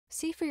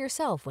See for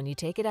yourself when you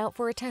take it out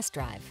for a test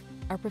drive.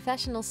 Our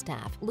professional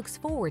staff looks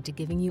forward to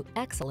giving you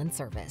excellent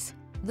service.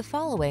 The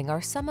following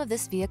are some of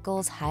this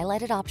vehicle's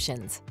highlighted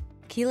options: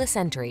 keyless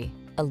entry,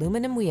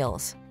 aluminum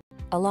wheels,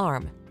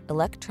 alarm,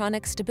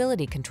 electronic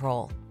stability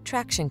control,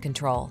 traction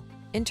control,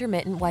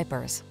 intermittent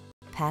wipers,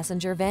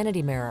 passenger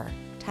vanity mirror,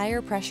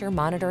 tire pressure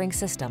monitoring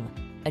system,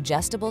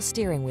 adjustable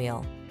steering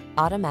wheel,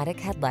 automatic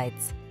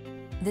headlights.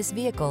 This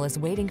vehicle is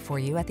waiting for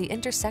you at the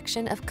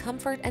intersection of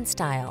comfort and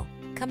style.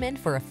 Come in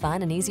for a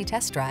fun and easy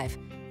test drive.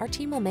 Our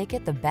team will make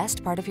it the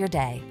best part of your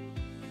day.